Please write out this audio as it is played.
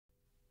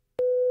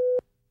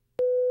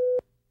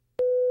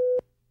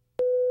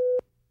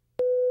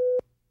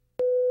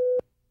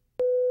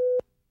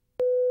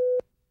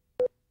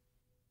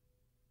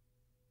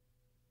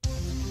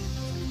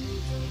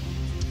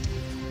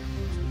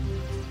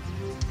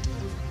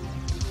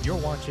You're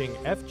watching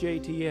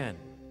FJTN,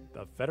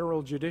 the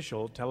Federal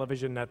Judicial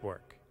Television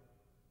Network.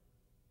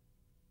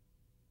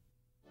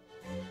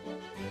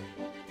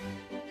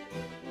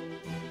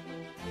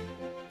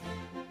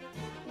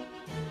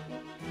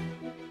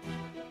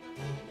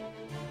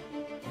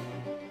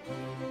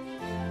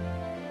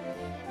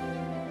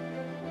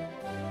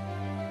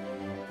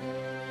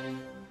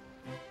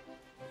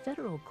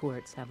 Federal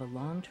courts have a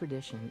long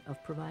tradition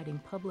of providing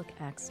public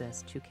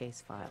access to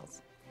case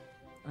files.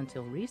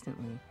 Until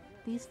recently,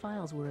 these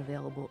files were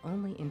available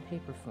only in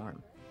paper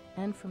form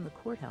and from the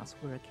courthouse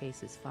where a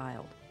case is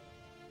filed.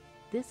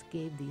 This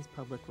gave these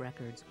public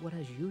records what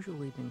has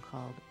usually been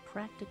called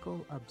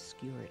practical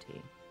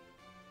obscurity.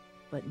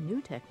 But new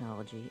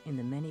technology in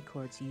the many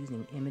courts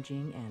using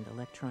imaging and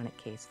electronic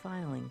case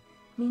filing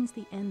means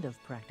the end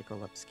of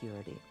practical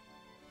obscurity.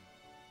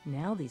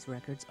 Now these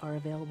records are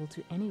available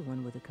to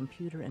anyone with a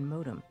computer and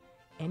modem,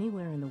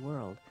 anywhere in the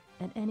world,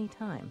 at any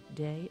time,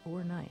 day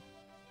or night.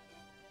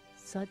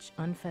 Such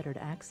unfettered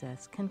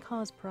access can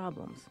cause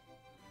problems.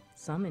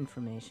 Some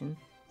information,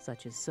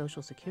 such as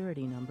Social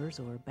Security numbers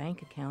or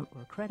bank account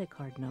or credit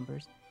card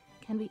numbers,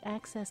 can be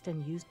accessed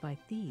and used by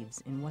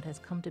thieves in what has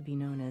come to be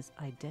known as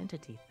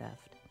identity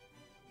theft.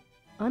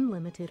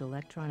 Unlimited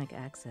electronic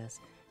access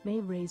may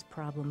raise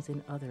problems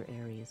in other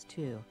areas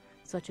too,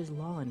 such as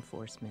law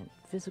enforcement,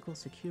 physical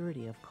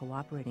security of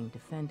cooperating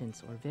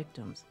defendants or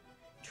victims,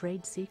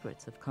 trade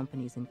secrets of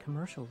companies in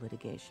commercial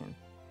litigation,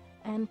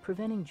 and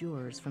preventing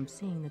jurors from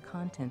seeing the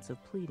contents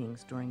of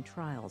pleadings during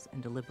trials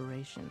and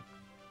deliberation.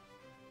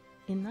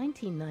 In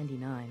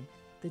 1999,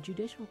 the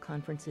Judicial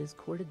Conference's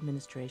Court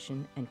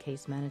Administration and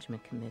Case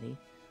Management Committee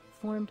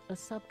formed a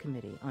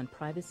subcommittee on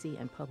privacy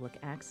and public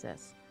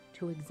access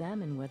to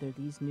examine whether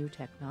these new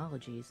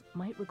technologies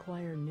might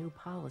require new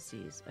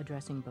policies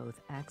addressing both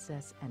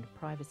access and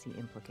privacy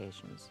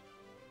implications.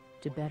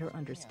 To better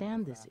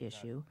understand this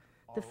issue,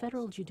 the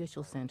Federal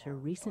Judicial Center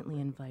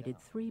recently invited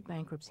 3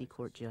 bankruptcy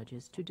court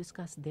judges to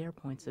discuss their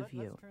points of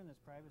view.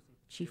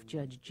 Chief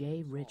Judge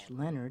J.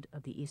 Leonard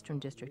of the Eastern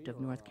District of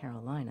North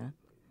Carolina,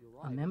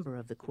 a member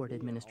of the Court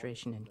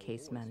Administration and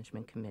Case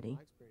Management Committee,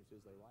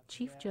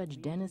 Chief Judge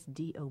Dennis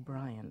D.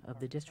 O'Brien of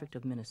the District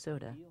of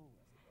Minnesota,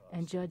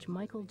 and Judge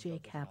Michael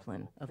J.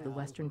 Kaplan of the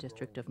Western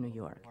District of New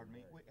York.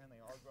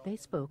 They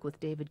spoke with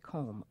David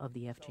Colm of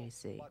the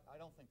FJC.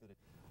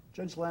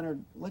 Judge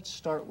Leonard, let's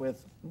start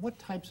with what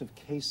types of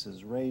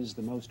cases raise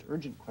the most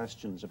urgent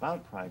questions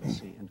about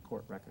privacy in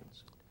court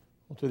records?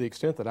 Well, to the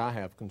extent that I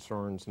have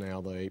concerns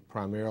now, they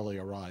primarily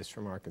arise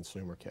from our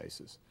consumer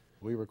cases.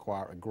 We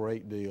require a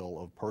great deal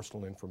of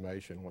personal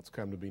information, what's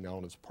come to be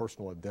known as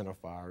personal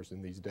identifiers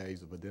in these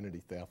days of identity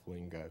theft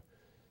lingo.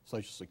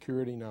 Social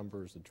Security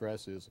numbers,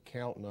 addresses,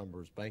 account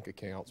numbers, bank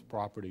accounts,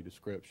 property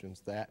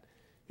descriptions that,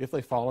 if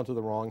they fall into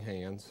the wrong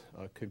hands,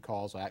 could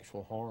cause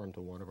actual harm to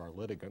one of our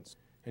litigants.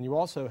 And you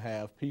also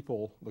have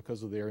people,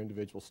 because of their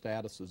individual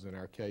statuses in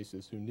our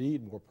cases, who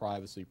need more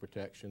privacy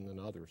protection than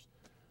others.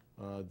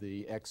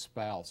 The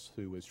ex-spouse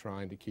who is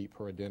trying to keep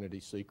her identity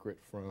secret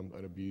from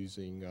an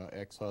abusing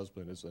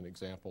ex-husband is an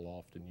example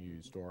often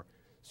used, or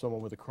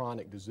someone with a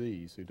chronic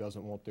disease who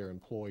doesn't want their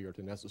employer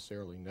to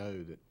necessarily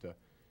know that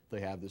they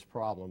have this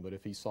problem, but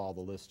if he saw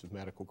the list of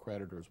medical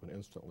creditors would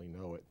instantly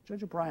know it.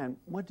 Judge O'Brien,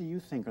 what do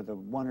you think are the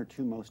 1 or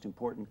 2 most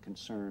important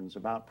concerns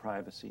about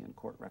privacy in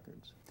court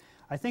records?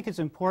 I think it's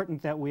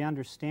important that we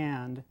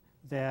understand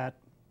that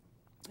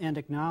and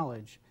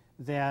acknowledge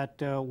that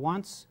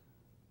once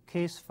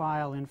case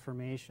file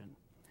information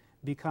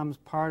becomes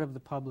part of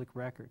the public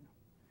record,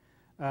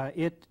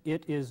 it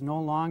is no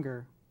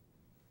longer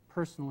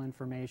personal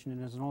information.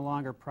 It is no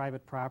longer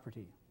private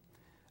property.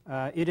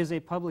 It is a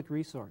public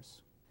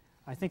resource.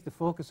 I think the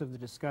focus of the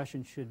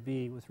discussion should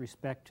be with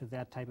respect to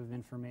that type of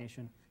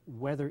information,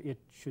 whether it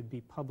should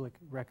be public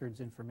records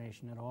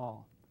information at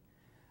all.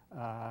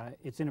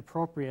 It's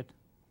inappropriate,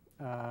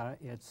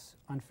 it's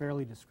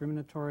unfairly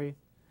discriminatory,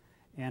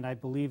 and I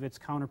believe it's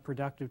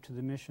counterproductive to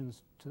the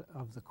missions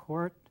of the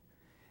court,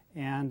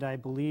 and I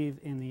believe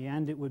in the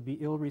end it would be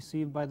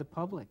ill-received by the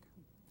public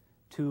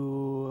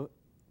to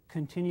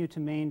continue to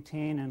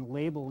maintain and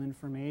label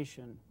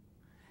information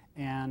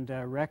and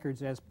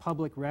records as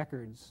public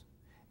records,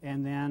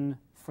 and then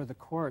for the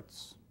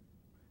courts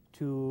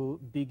to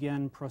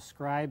begin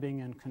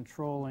proscribing and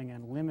controlling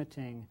and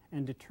limiting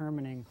and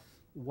determining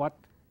what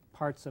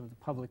parts of the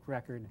public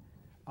record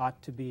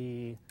ought to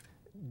be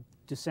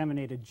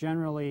disseminated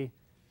generally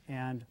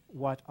and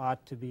what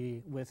ought to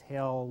be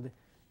withheld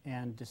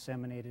and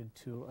disseminated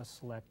to a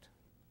select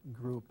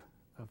group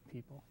of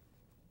people.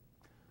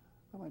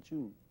 How about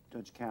you,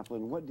 Judge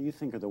Kaplan? What do you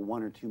think are the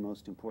 1 or 2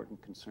 most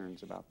important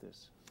concerns about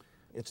this?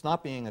 It's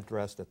not being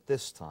addressed at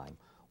this time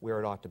where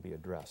it ought to be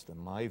addressed. In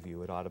my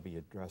view, it ought to be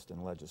addressed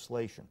in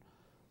legislation.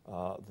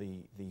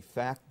 The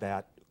fact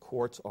that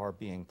courts are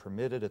being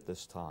permitted at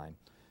this time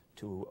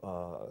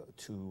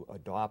to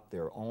adopt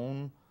their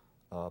own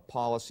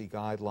policy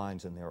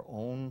guidelines and their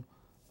own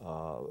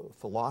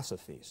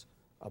philosophies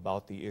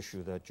about the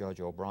issue that Judge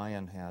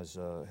O'Brien has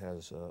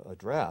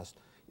addressed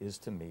is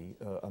to me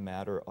a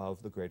matter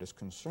of the greatest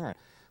concern.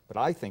 But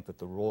I think that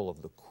the role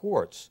of the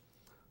courts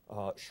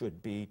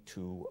should be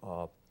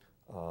to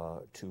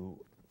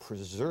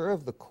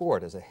preserve the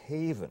court as a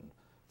haven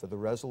for the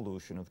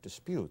resolution of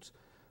disputes.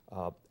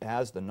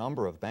 As the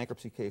number of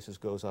bankruptcy cases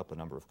goes up, the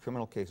number of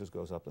criminal cases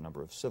goes up, the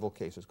number of civil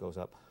cases goes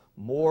up,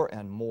 more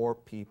and more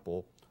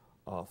people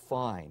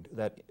find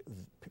that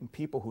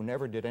people who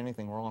never did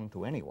anything wrong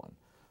to anyone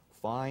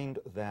find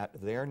that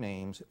their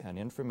names and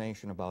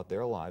information about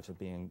their lives are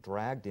being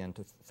dragged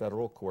into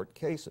federal court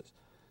cases.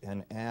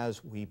 And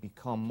as we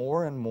become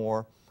more and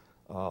more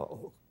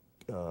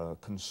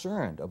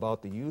concerned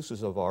about the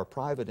uses of our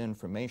private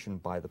information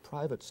by the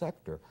private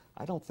sector,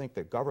 I don't think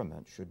that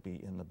government should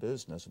be in the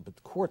business, but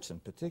the courts in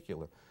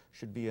particular,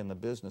 should be in the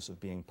business of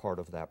being part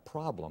of that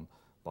problem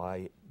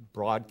by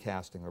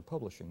broadcasting or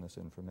publishing this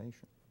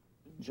information.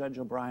 Judge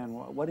O'Brien,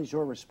 what is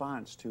your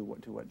response to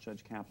what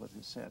Judge Kaplan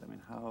has said? I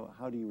mean,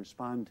 how do you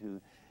respond to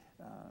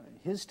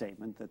his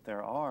statement that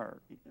there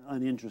are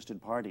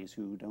uninterested parties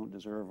who don't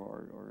deserve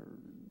or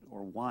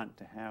want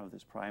to have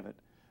this private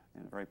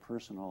and very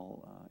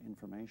personal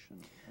information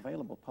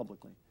available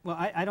publicly? Well,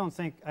 I don't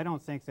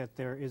think that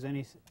there is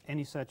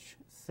any such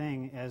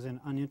thing as an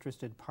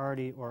uninterested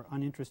party or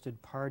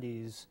uninterested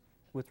parties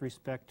with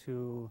respect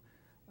to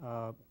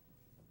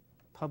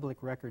public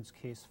records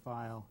case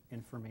file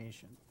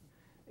information.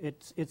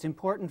 It's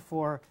important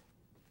for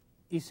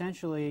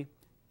essentially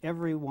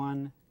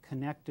everyone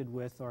connected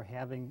with or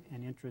having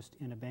an interest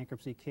in a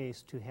bankruptcy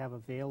case to have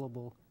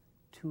available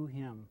to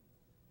him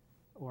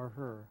or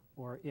her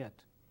or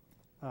it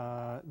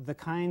the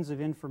kinds of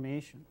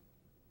information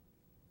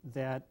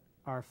that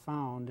are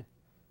found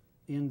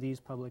in these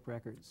public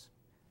records.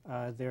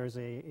 There's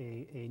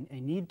a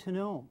need to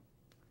know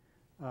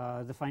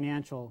the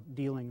financial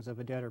dealings of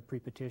a debtor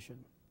pre-petition.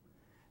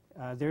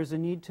 There's a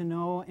need to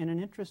know and an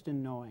interest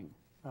in knowing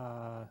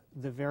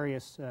the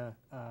various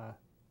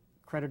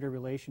creditor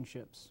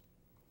relationships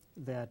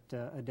that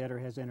a debtor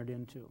has entered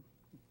into.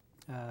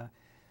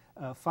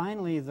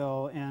 Finally,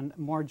 though, and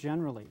more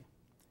generally,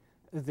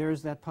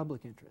 there's that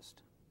public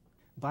interest.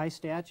 By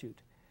statute,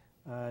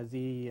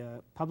 the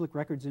public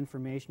records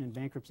information in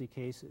bankruptcy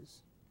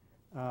cases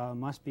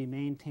must be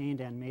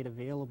maintained and made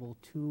available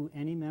to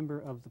any member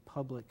of the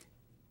public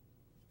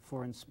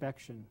for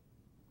inspection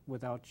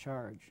without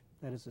charge.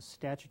 That is a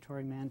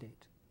statutory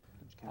mandate.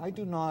 I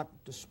do not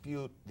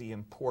dispute the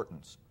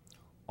importance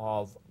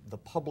of the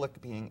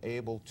public being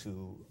able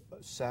to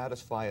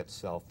satisfy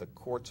itself that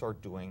courts are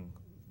doing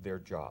their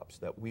jobs,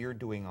 that we are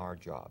doing our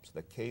jobs,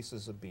 that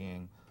cases are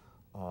being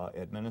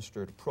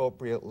administered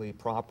appropriately,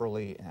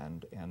 properly,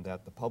 and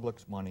that the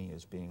public's money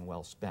is being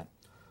well spent.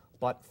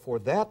 But for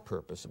that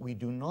purpose, we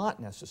do not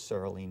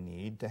necessarily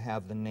need to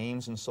have the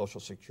names and social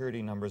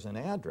security numbers and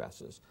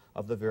addresses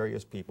of the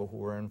various people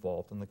who are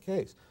involved in the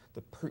case.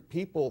 The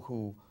people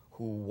who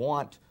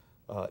want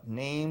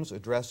names,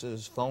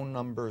 addresses, phone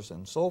numbers,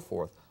 and so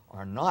forth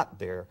are not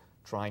there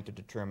trying to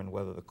determine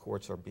whether the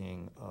courts are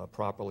being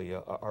properly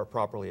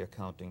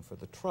accounting for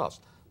the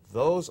trust.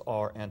 Those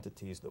are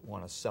entities that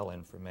want to sell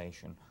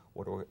information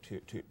or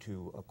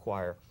to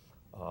acquire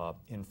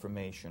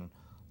information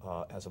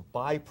as a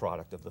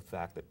byproduct of the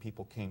fact that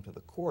people came to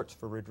the courts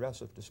for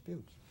redress of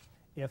disputes.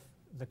 If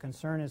the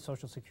concern is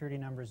social security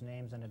numbers,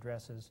 names, and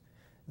addresses,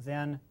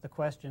 then the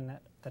question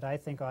that I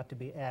think ought to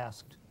be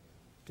asked,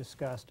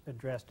 discussed,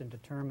 addressed, and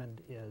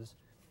determined is,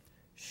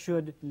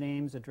 should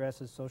names,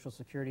 addresses, social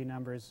security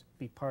numbers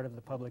be part of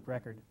the public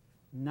record?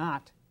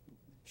 Not,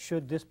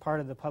 should this part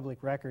of the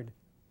public record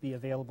be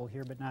available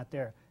here but not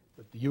there?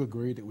 But do you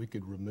agree that we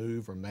could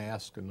remove or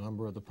mask a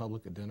number of the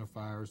public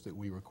identifiers that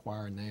we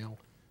require now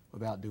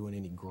without doing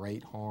any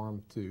great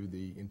harm to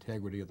the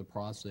integrity of the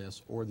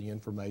process or the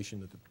information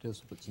that the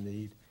participants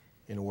need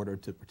in order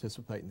to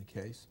participate in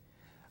the case?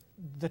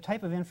 The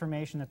type of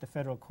information that the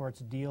federal courts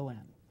deal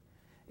in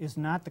is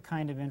not the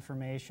kind of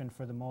information,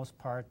 for the most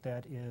part,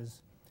 that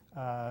is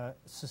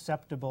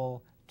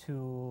susceptible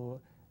to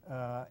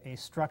a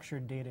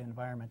structured data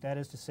environment. That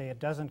is to say, it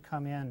doesn't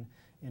come in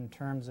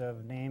terms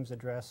of names,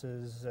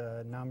 addresses,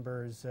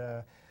 numbers,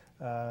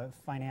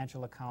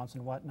 financial accounts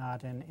and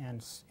whatnot, and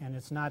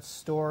it's not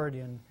stored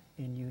in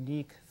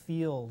unique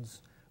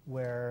fields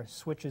where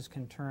switches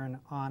can turn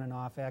on and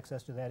off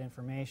access to that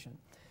information.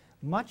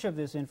 Much of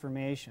this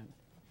information,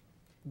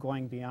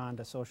 going beyond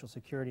a social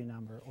security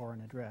number or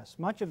an address,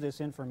 much of this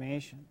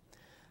information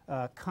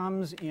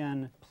comes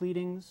in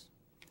pleadings,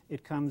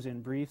 it comes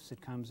in briefs,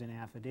 it comes in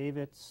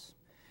affidavits,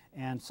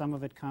 and some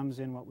of it comes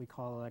in what we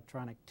call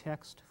electronic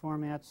text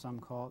format, some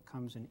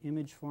comes in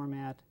image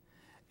format.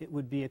 It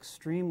would be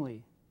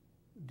extremely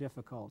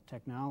difficult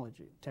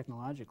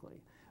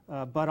technologically,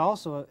 but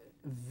also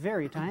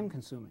very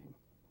time-consuming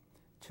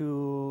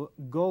to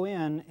go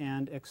in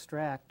and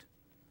extract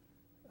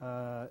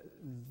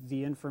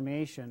the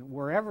information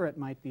wherever it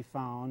might be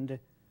found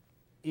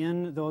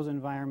in those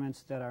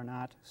environments that are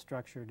not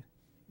structured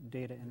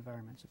data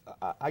environments.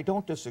 I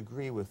don't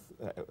disagree with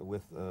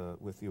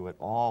you at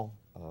all,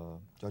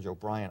 Judge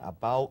O'Brien,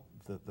 about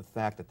the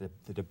fact that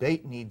the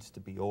debate needs to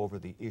be over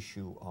the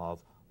issue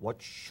of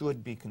what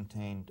should be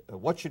contained,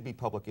 what should be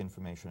public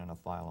information in a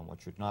file and what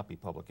should not be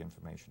public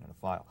information in a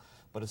file.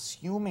 But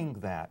assuming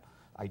that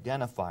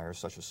identifiers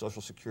such as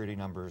social security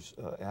numbers,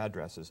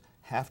 addresses,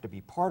 have to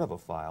be part of a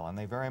file, and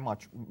they very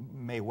much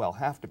may well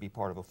have to be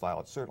part of a file,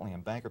 it's certainly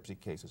in bankruptcy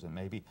cases and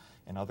maybe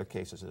in other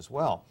cases as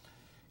well.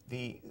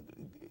 The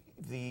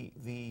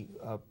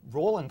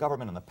role in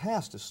government in the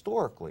past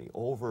historically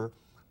over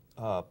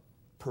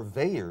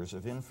purveyors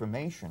of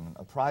information,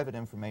 private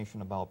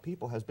information about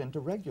people, has been to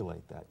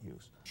regulate that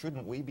use.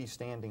 Shouldn't we be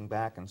standing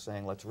back and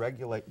saying, let's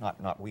regulate,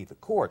 not we the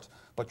courts,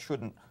 but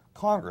shouldn't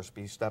Congress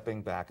be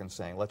stepping back and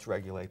saying, let's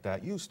regulate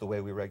that use the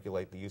way we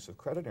regulate the use of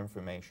credit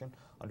information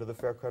under the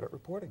Fair Credit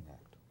Reporting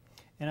Act?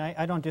 And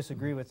I don't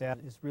disagree with that.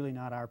 It's really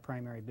not our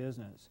primary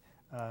business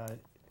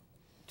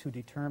to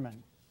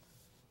determine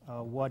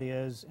what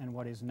is and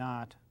what is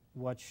not,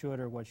 what should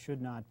or what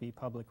should not be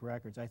public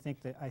records. I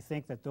think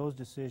that those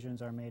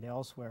decisions are made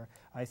elsewhere.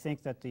 I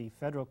think that the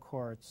federal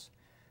courts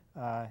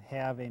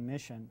have a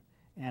mission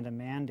and a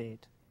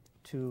mandate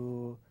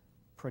to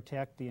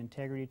protect the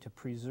integrity, to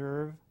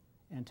preserve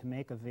and to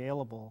make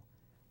available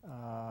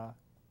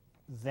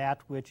that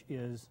which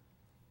is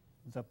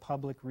the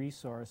public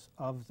resource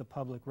of the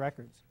public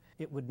records.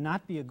 It would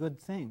not be a good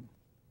thing,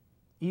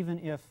 even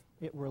if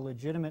it were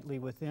legitimately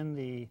within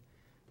the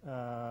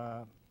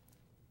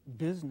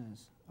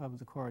business of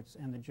the courts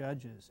and the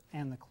judges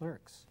and the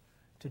clerks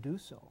to do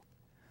so,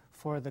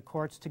 for the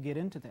courts to get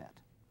into that.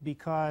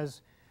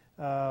 Because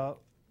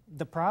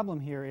the problem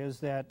here is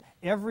that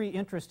every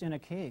interest in a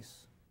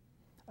case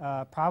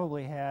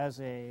probably has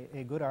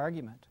a good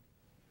argument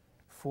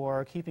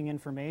for keeping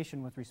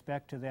information with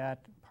respect to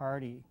that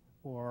party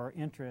or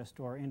interest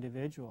or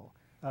individual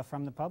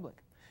from the public.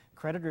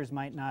 Creditors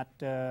might not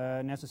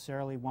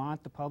necessarily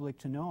want the public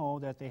to know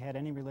that they had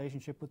any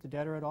relationship with the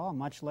debtor at all,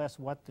 much less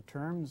what the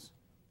terms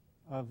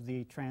of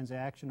the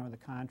transaction or the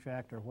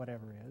contract or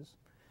whatever is.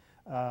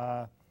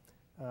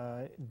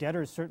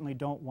 Debtors certainly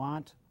don't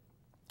want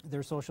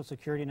their Social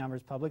Security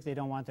numbers public. They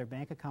don't want their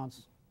bank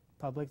accounts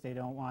public. They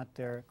don't want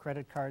their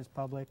credit cards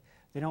public.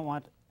 They don't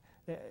want,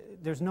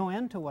 there's no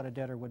end to what a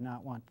debtor would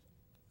not want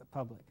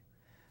public.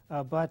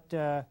 But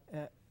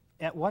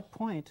at what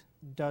point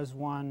does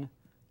one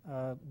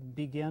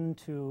begin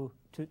to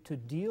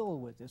deal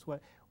with this?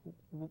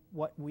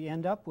 What we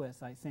end up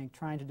with, I think,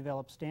 trying to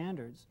develop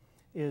standards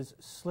is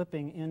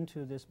slipping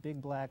into this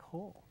big black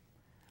hole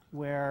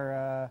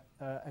where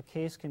a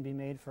case can be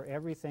made for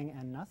everything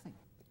and nothing.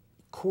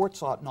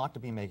 Courts ought not to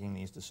be making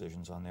these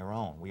decisions on their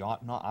own. We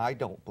ought not, I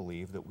don't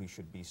believe that we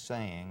should be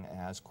saying,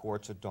 as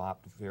courts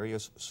adopt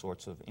various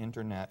sorts of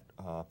internet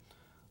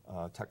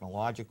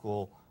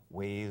technological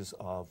ways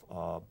of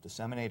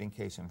disseminating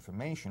case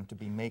information, to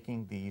be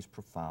making these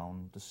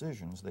profound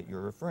decisions that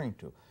you're referring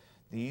to.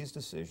 These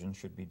decisions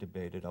should be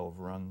debated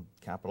over on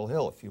Capitol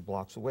Hill, a few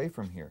blocks away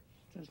from here.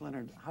 Judge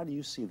Leonard, how do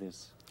you see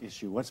this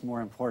issue? What's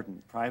more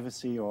important,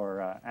 privacy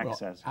or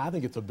access? Well, I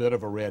think it's a bit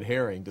of a red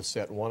herring to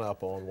set one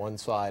up on one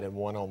side and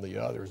one on the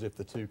other, as if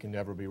the two can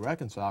never be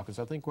reconciled, because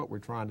I think what we're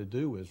trying to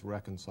do is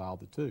reconcile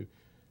the two.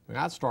 I mean,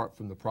 I'd start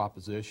from the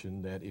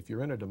proposition that if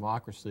you're in a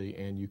democracy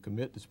and you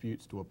commit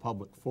disputes to a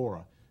public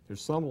fora,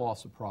 there's some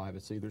loss of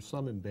privacy, there's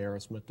some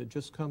embarrassment that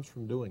just comes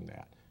from doing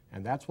that.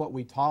 And that's what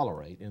we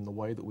tolerate in the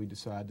way that we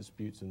decide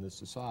disputes in this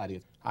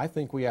society. I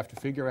think we have to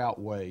figure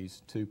out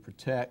ways to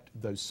protect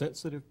those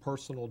sensitive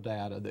personal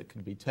data that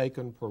can be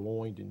taken,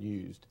 purloined, and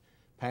used.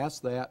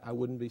 Past that, I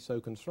wouldn't be so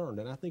concerned,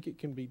 and I think it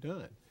can be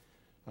done.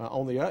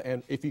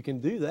 And if you can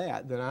do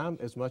that, then I'm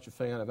as much a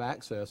fan of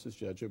access as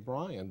Judge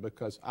O'Brien,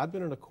 because I've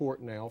been in a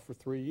court now for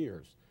 3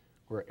 years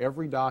where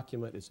every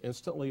document is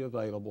instantly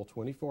available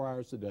 24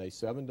 hours a day,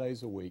 7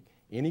 days a week,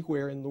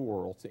 anywhere in the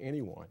world to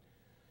anyone.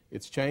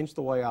 It's changed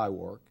the way I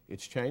work.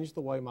 It's changed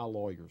the way my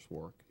lawyers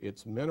work.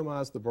 It's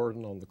minimized the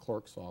burden on the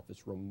clerk's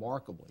office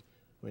remarkably.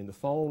 I mean, the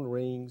phone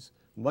rings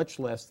much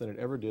less than it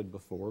ever did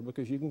before,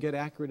 because you can get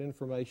accurate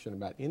information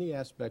about any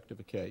aspect of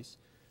a case,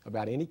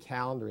 about any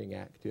calendaring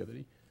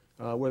activity,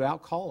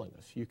 without calling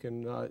us. You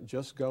can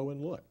just go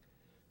and look.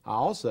 I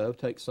also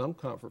take some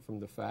comfort from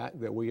the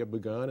fact that we have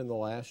begun in the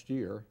last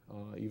year,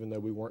 even though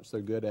we weren't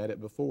so good at it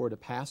before, to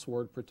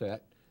password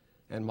protect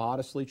and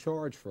modestly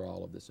charge for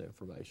all of this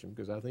information,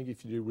 because I think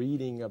if you do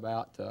reading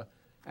about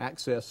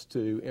access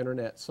to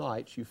internet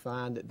sites, you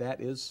find that that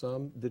is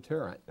some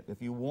deterrent.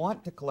 If you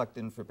want to collect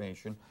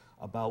information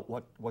about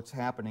what's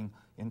happening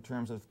in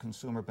terms of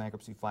consumer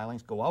bankruptcy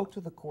filings, go out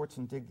to the courts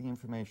and dig the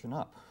information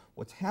up.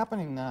 What's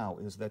happening now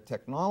is that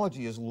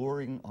technology is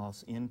luring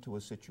us into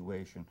a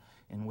situation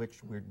in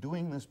which we're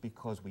doing this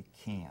because we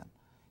can.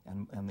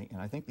 And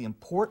I think the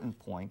important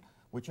point,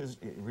 which is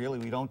really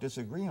we don't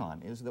disagree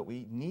on, is that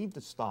we need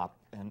to stop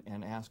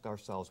and ask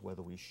ourselves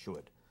whether we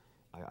should.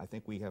 I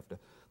think we have to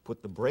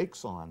put the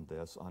brakes on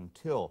this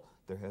until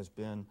there has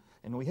been,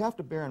 and we have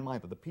to bear in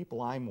mind that the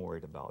people I'm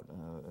worried about,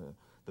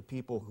 the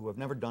people who have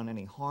never done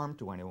any harm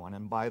to anyone,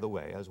 and by the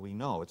way, as we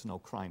know, it's no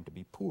crime to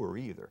be poor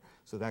either,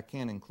 so that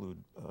can include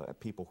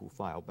people who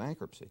file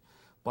bankruptcy.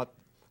 But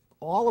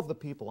all of the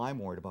people I'm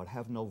worried about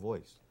have no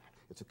voice.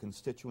 It's a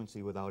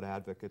constituency without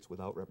advocates,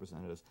 without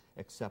representatives,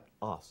 except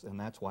us, and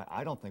that's why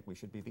I don't think we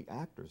should be the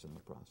actors in the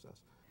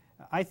process.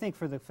 I think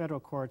for the federal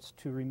courts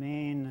to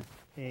remain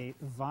a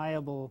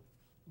viable,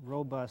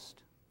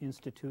 robust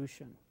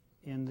institution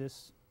in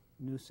this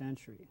new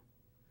century,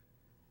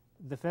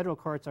 the federal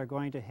courts are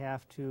going to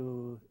have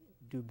to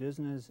do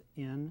business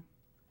in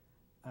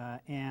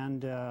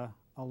and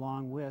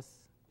along with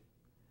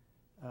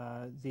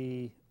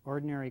the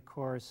ordinary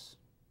course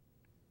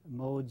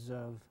modes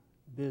of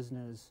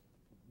business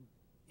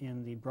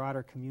in the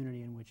broader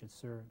community in which it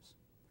serves.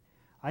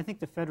 I think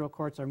the federal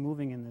courts are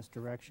moving in this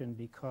direction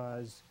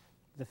because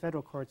the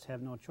federal courts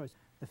have no choice.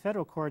 The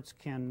federal courts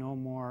can no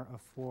more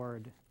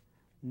afford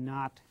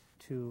not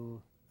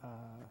to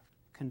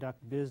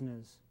conduct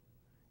business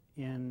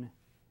in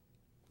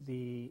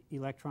the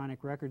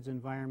electronic records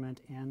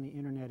environment and the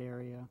internet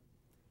area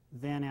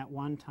than at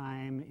one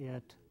time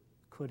it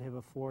could have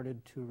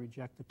afforded to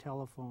reject the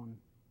telephone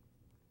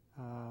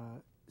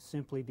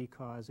simply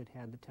because it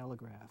had the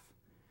telegraph.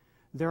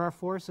 There are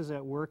forces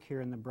at work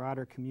here in the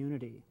broader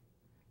community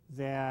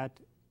that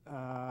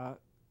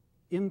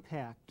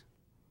impact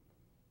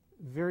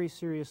very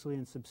seriously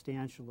and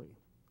substantially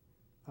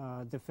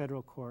the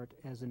federal court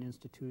as an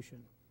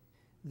institution.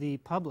 The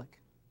public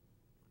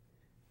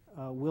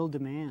will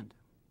demand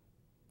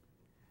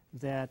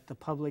that the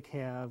public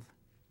have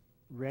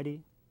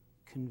ready,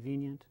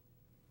 convenient,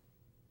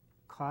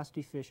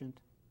 cost-efficient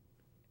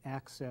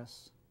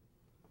access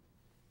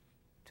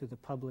to the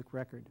public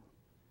record.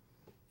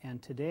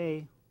 And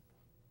today,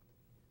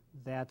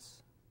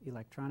 that's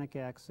electronic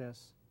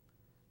access,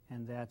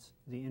 and that's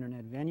the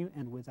internet venue,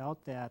 and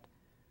without that,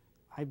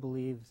 I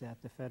believe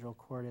that the federal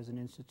court as an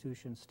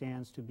institution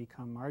stands to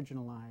become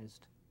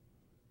marginalized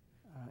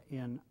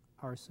in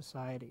our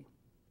society.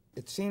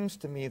 It seems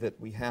to me that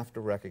we have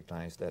to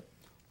recognize that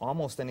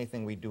almost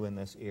anything we do in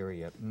this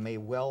area may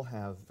well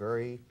have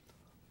very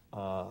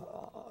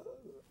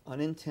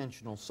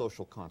unintentional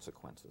social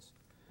consequences.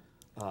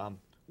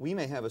 We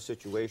may have a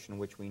situation in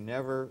which we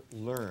never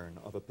learn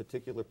of a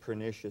particular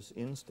pernicious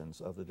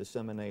instance of the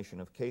dissemination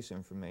of case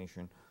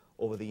information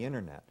over the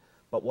internet.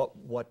 But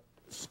what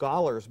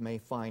scholars may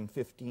find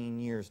 15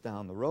 years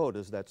down the road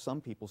is that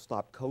some people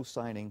stopped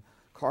co-signing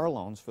car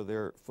loans for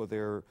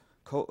their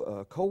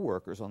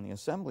co-workers on the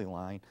assembly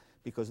line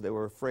because they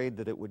were afraid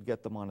that it would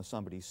get them on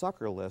somebody's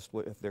sucker list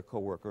if their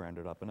co-worker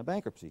ended up in a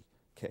bankruptcy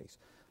case.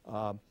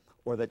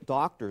 Or that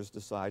doctors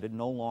decided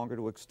no longer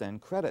to extend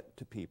credit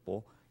to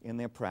people in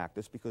their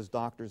practice because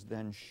doctors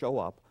then show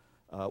up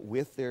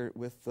with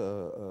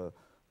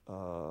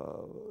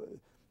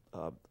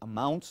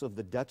amounts of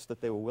the debts that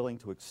they were willing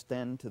to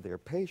extend to their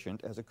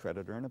patient as a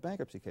creditor in a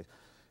bankruptcy case.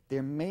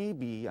 There may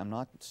be, I'm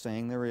not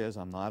saying there is,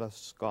 I'm not a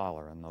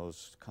scholar in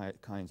those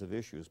kinds of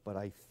issues, but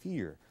I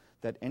fear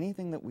that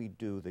anything that we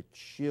do that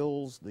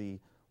chills the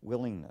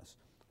willingness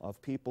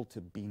of people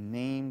to be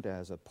named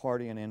as a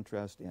party in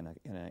interest in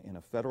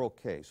a federal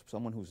case,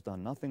 someone who's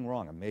done nothing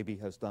wrong and maybe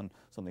has done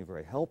something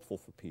very helpful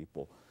for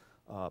people,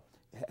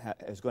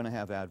 is going to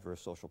have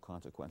adverse social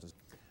consequences.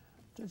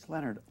 Judge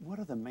Leonard, what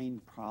are the main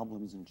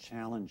problems and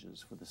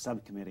challenges for the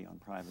subcommittee on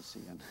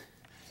privacy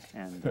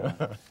and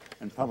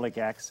public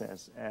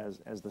access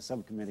as the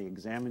subcommittee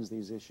examines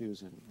these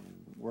issues and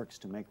works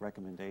to make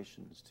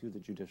recommendations to the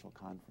Judicial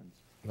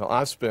Conference? Well,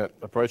 I've spent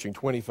approaching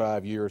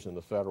 25 years in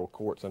the federal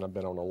courts, and I've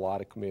been on a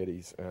lot of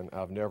committees, and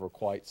I've never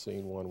quite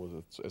seen one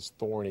with as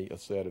thorny a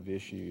set of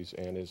issues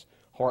and as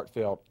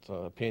heartfelt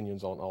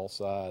opinions on all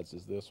sides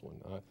as this one.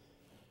 A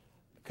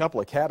couple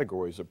of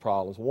categories of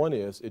problems. One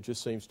is it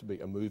just seems to be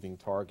a moving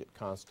target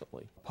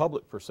constantly.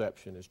 Public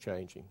perception is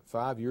changing.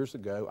 5 years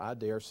ago, I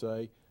dare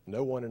say,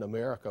 no one in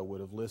America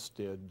would have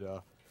listed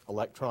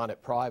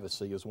electronic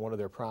privacy as one of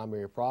their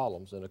primary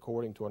problems. And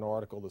according to an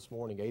article this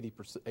morning,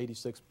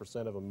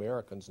 86% of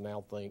Americans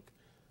now think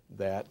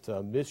that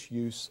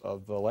misuse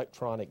of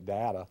electronic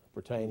data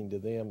pertaining to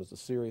them is a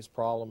serious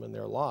problem in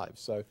their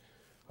lives. So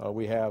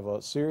we have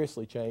a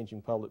seriously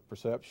changing public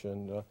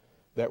perception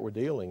that we're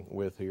dealing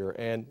with here.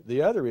 And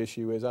the other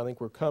issue is I think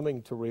we're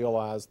coming to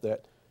realize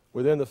that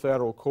within the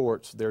federal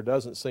courts there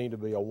doesn't seem to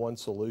be a one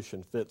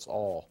solution fits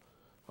all.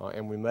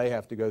 And we may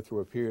have to go through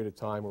a period of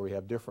time where we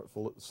have different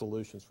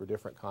solutions for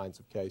different kinds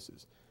of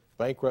cases.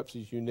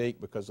 Bankruptcy is unique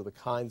because of the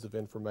kinds of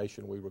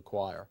information we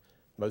require.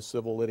 Most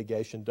civil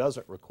litigation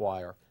doesn't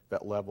require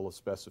that level of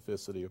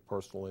specificity of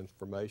personal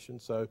information,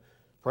 so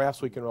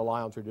perhaps we can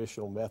rely on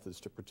traditional methods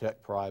to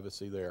protect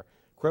privacy there.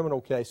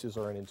 Criminal cases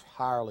are an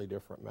entirely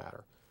different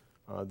matter.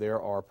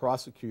 There are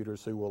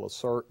prosecutors who will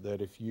assert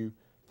that if you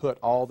put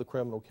all the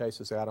criminal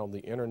cases out on the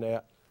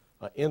internet,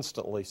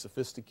 instantly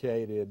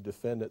sophisticated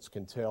defendants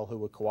can tell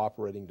who a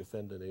cooperating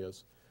defendant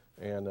is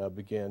and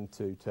begin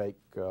to take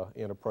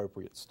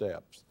inappropriate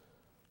steps.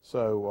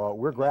 So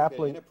we're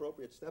grappling.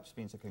 Inappropriate steps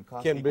means it can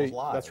cost people's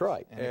lives. That's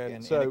right.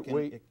 And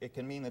it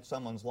can mean that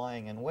someone's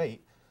lying in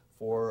wait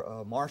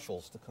for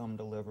marshals to come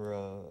deliver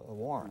a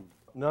warrant.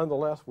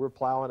 Nonetheless, we're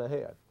plowing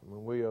ahead. I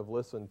mean, we have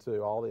listened to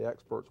all the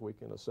experts we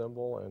can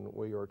assemble, and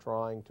we are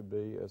trying to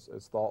be as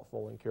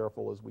thoughtful and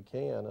careful as we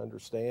can,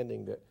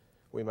 understanding that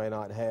we may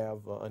not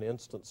have an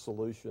instant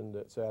solution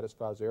that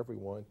satisfies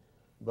everyone,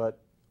 but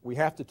we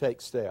have to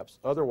take steps.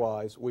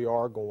 Otherwise, we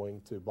are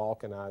going to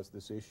balkanize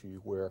this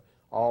issue where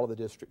all of the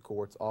district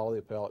courts, all of the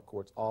appellate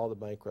courts, all of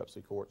the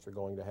bankruptcy courts are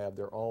going to have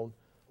their own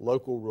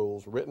local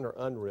rules, written or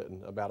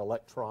unwritten, about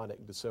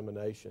electronic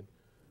dissemination.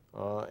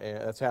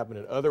 And that's happened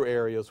in other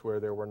areas where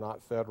there were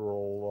not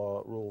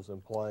federal rules in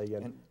play,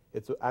 and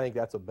I think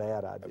that's a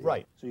bad idea.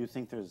 Right. So you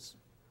think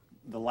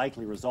the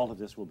likely result of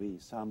this will be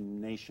some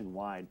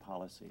nationwide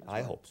policy?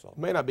 I hope so. It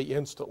may not be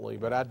instantly,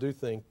 but I do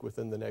think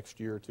within the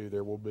next year or two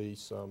there will be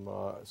some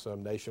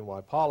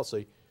nationwide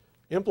policy.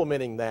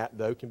 Implementing that,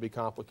 though, can be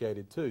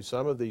complicated, too.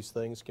 Some of these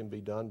things can be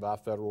done by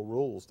federal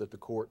rules that the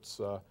courts,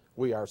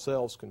 we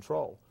ourselves,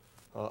 control.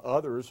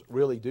 Others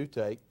really do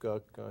take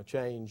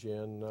change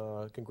in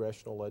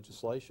congressional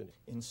legislation.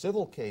 In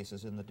civil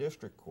cases in the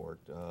district court,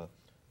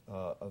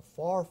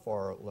 for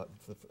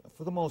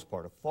the most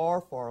part, a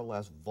far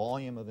less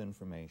volume of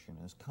information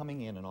is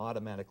coming in and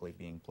automatically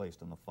being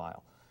placed in the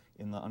file.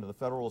 Under the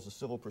Federal Rules of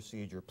Civil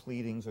Procedure,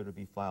 pleadings are to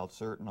be filed,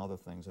 certain other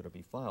things are to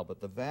be filed,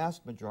 but the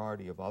vast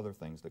majority of other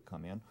things that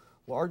come in,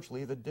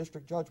 largely the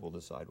district judge will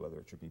decide whether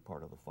it should be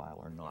part of the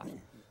file or not.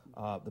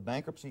 The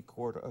bankruptcy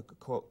code,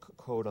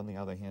 on the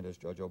other hand, as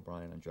Judge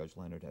O'Brien and Judge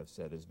Leonard have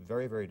said, is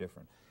very, very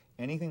different.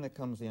 Anything that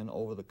comes in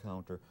over the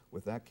counter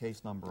with that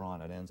case number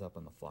on it ends up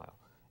in the file.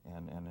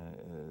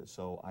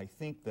 So I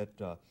think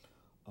that,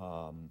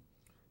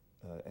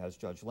 as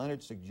Judge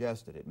Leonard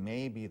suggested, it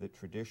may be the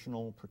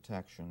traditional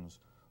protections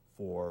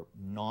for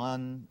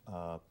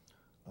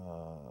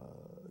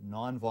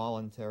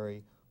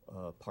non-voluntary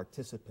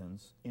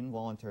participants,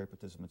 involuntary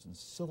participants in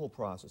civil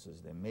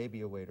processes. There may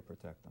be a way to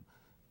protect them.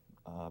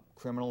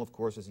 Criminal, of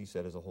course, as he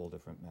said, is a whole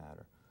different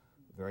matter.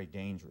 Very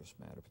dangerous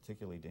matter,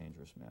 particularly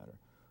dangerous matter.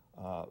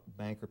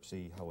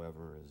 Bankruptcy,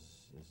 however,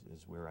 is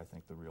where I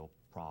think the real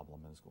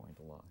problem is going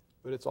to lie.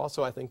 But it's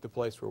also, I think, the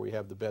place where we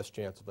have the best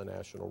chance of a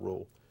national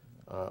rule.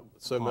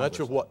 So much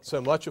of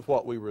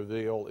what we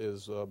reveal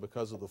is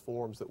because of the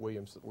forms that we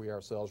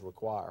ourselves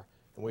require,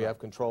 and we have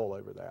control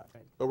over that.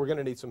 Right. But we're going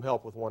to need some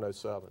help with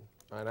 107,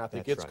 and I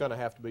think That's it's right. going to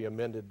have to be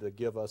amended to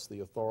give us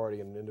the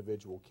authority in an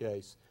individual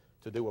case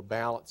to do a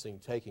balancing,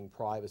 taking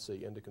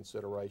privacy into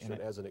consideration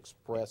as an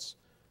express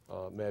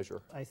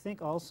measure. I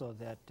think also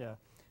that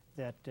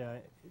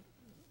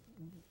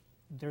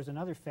there's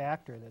another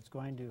factor that's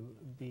going to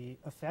be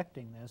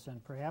affecting this,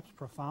 and perhaps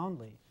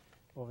profoundly,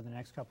 over the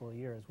next couple of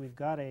years. We've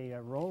got a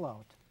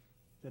rollout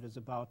that is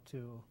about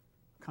to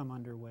come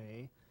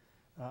underway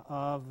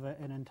of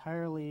an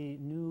entirely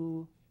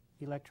new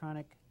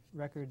electronic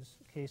records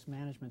case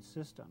management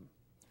system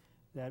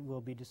that will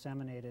be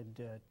disseminated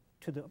to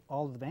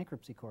all of the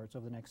bankruptcy courts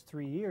over the next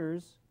 3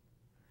 years,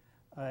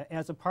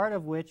 as a part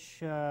of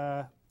which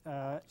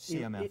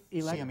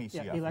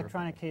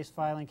electronic case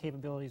filing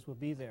capabilities will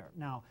be there.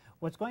 Now,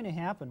 what's going to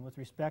happen with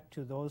respect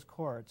to those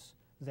courts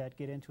that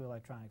get into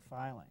electronic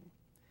filing?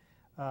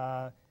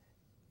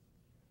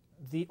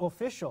 The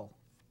official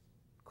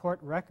court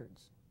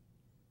records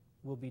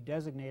will be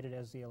designated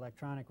as the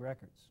electronic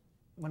records.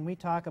 When we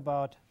talk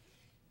about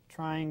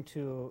trying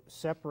to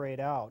separate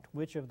out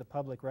which of the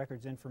public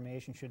records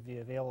information should be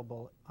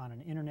available on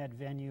an internet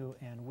venue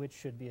and which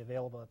should be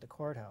available at the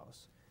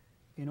courthouse,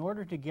 in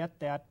order to get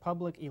that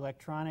public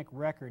electronic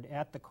record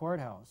at the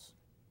courthouse,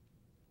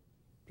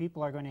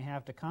 people are going to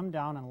have to come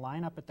down and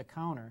line up at the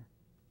counter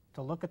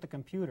to look at the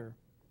computer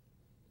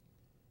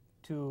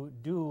to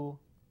do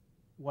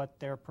what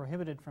they're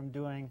prohibited from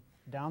doing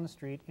down the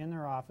street, in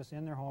their office,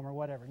 in their home, or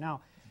whatever.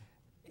 Now,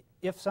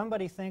 if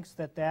somebody thinks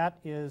that that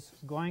is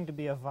going to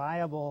be a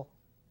viable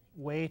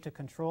way to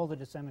control the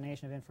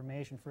dissemination of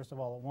information, first of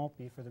all, it won't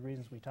be for the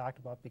reasons we talked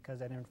about, because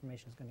that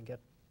information is going to get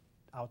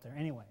out there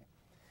anyway.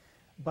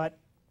 But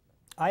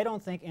I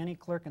don't think any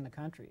clerk in the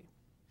country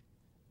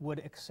would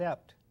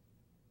accept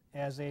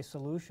as a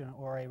solution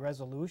or a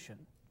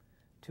resolution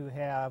to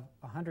have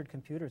 100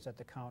 computers at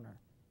the counter,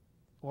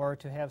 or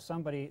to have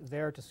somebody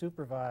there to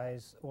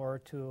supervise, or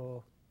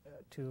to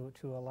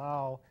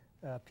allow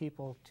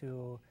people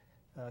to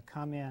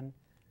come in,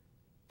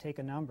 take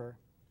a number,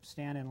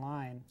 stand in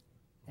line,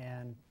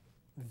 and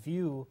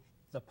view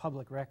the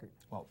public record.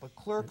 Well, but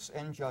clerks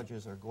and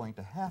judges are going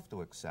to have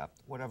to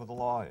accept whatever the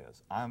law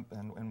is.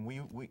 And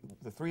we,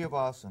 the three of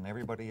us and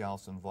everybody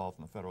else involved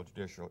in the federal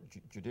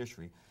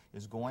judiciary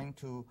is going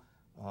to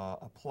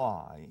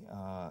apply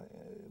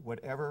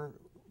whatever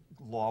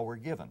law we're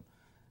given.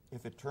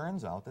 If it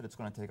turns out that it's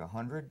going to take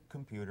 100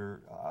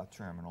 computer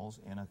terminals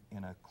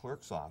in a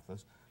clerk's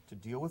office to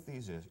deal with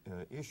these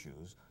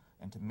issues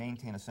and to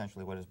maintain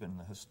essentially what has been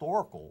the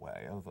historical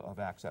way of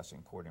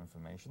accessing court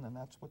information, then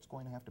that's what's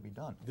going to have to be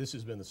done. This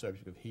has been the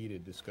subject of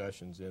heated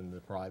discussions in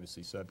the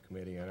privacy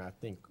subcommittee, and I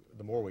think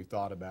the more we've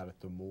thought about it,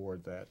 the more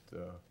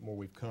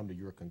we've come to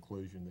your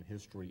conclusion that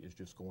history is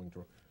just going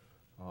to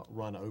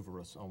run over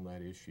us on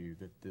that issue,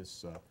 that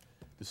this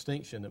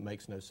distinction that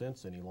makes no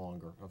sense any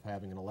longer of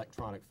having an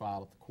electronic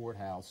file at the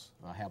courthouse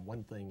have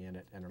one thing in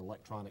it and an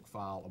electronic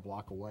file a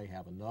block away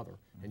have another,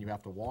 and you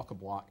have to walk a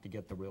block to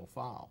get the real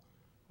file.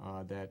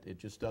 That it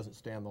just doesn't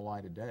stand the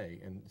light of day,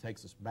 and it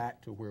takes us back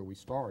to where we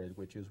started,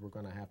 which is we're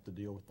going to have to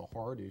deal with the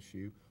hard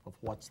issue of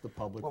what's the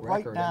public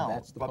record, and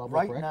that's the public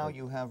record. Right now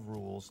you have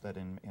rules that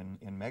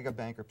in mega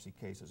bankruptcy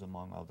cases,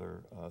 among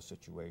other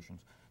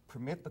situations,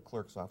 permit the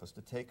clerk's office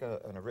to take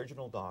an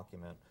original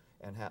document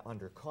and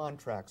under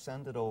contract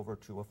send it over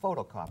to a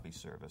photocopy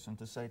service, and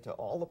to say to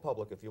all the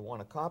public, if you want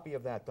a copy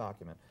of that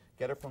document,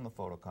 get it from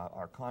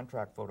our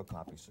contract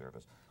photocopy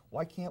service.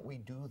 Why can't we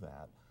do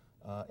that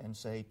and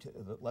say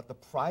let the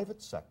private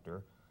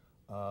sector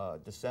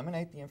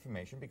disseminate the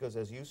information, because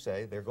as you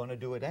say, they're going to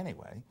do it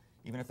anyway.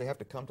 Even if they have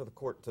to come to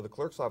the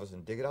clerk's office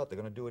and dig it out, they're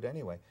going to do it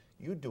anyway.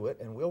 You do it,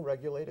 and we'll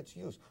regulate its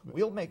use.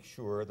 We'll make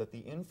sure that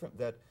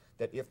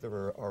that if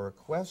there are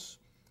requests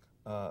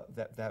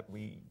that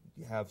we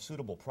have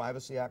suitable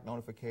Privacy Act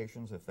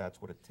notifications, if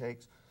that's what it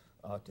takes,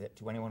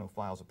 to anyone who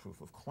files a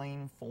proof of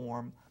claim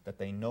form, that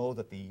they know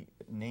that the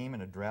name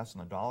and address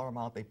and the dollar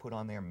amount they put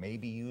on there may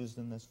be used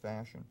in this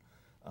fashion.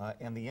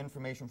 And the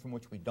information from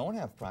which we don't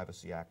have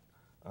Privacy Act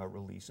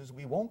releases,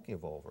 we won't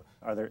give over.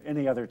 Are there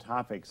any other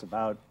topics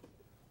about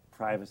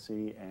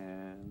privacy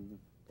and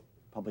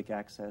public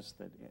access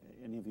that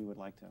any of you would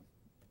like to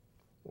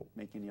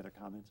make any other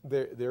comments?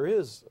 There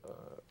is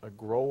a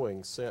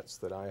growing sense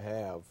that I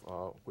have,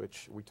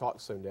 which we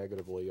talk so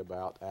negatively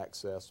about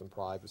access and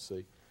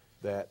privacy,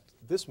 that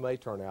this may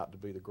turn out to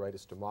be the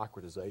greatest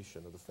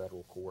democratization of the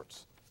federal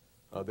courts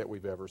that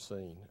we've ever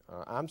seen.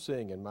 I'm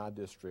seeing in my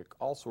district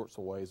all sorts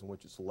of ways in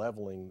which it's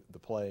leveling the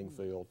playing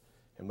field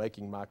and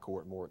making my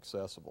court more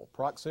accessible.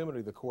 Proximity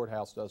to the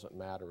courthouse doesn't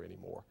matter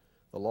anymore.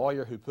 The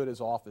lawyer who put his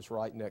office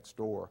right next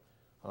door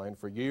and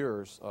for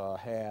years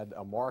had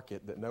a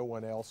market that no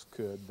one else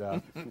could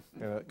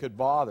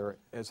bother,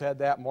 has had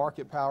that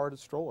market power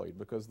destroyed,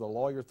 because the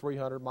lawyer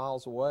 300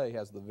 miles away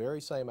has the very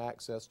same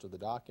access to the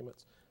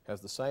documents, has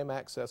the same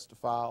access to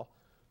file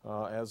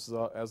as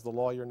the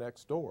lawyer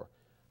next door.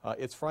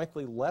 It's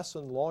frankly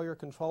lessened lawyer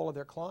control of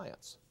their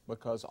clients,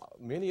 because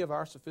many of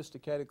our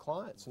sophisticated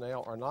clients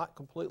now are not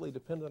completely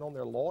dependent on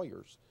their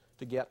lawyers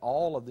to get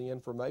all of the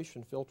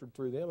information filtered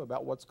through them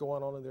about what's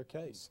going on in their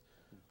case.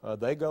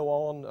 They go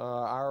on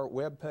our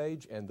web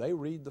page and they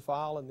read the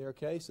file in their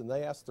case and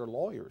they ask their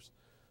lawyers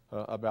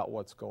about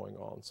what's going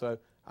on. So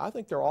I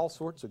think there are all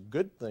sorts of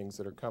good things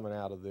that are coming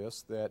out of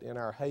this that, in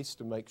our haste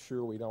to make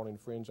sure we don't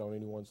infringe on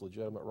anyone's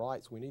legitimate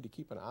rights, we need to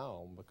keep an eye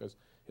on, because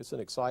it's an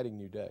exciting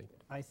new day.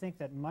 I think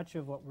that much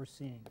of what we're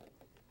seeing,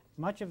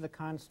 much of the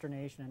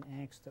consternation and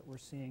angst that we're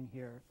seeing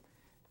here,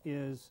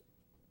 is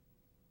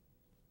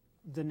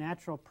the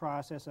natural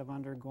process of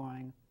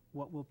undergoing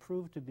what will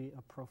prove to be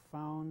a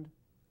profound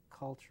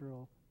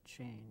cultural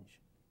change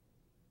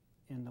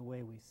in the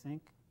way we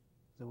think,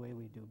 the way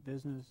we do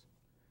business,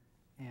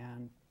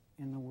 and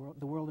in the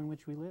world in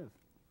which we live.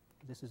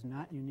 This is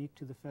not unique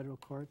to the federal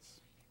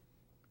courts.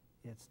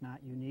 It's not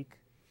unique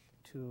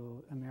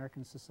to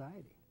American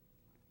society.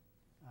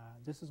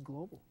 This is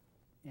global,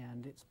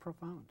 and it's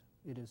profound.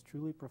 It is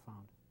truly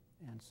profound.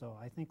 And so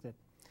I think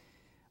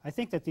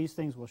that these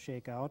things will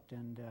shake out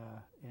and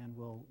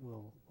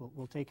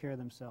will take care of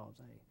themselves.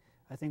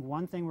 I think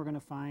one thing we're going to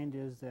find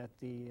is that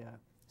the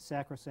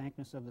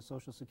sacrosanctness of the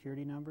Social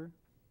Security number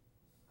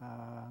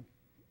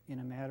in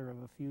a matter of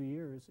a few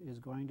years is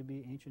going to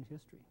be ancient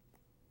history.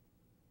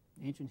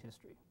 Ancient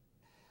history.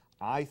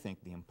 I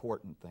think the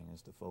important thing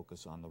is to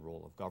focus on the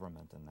role of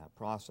government in that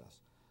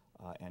process,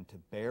 and to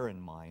bear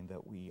in mind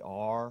that we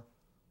are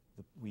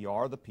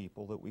the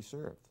people that we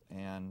serve.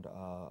 And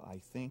I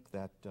think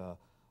that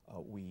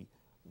we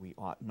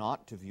ought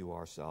not to view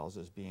ourselves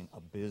as being a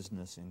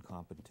business in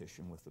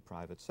competition with the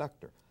private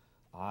sector.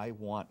 I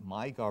want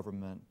my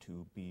government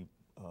to be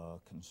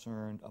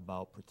concerned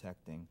about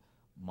protecting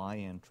my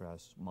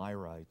interests, my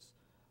rights,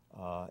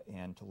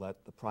 and to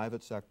let the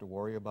private sector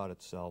worry about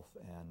itself,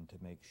 and to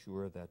make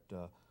sure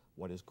that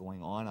what is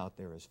going on out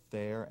there is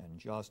fair and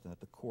just, and that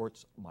the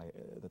courts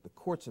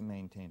are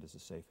maintained as a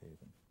safe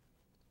haven.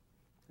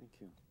 Thank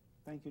you.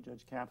 Thank you,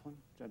 Judge Kaplan,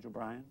 Judge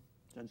O'Brien,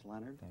 Judge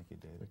Leonard. Thank you,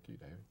 David. Thank you,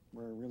 David.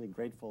 We're really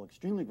grateful,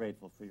 extremely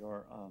grateful for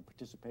your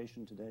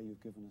participation today.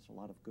 You've given us a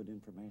lot of good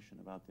information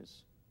about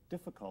this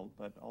difficult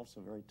but also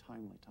very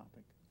timely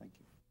topic. Thank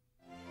you.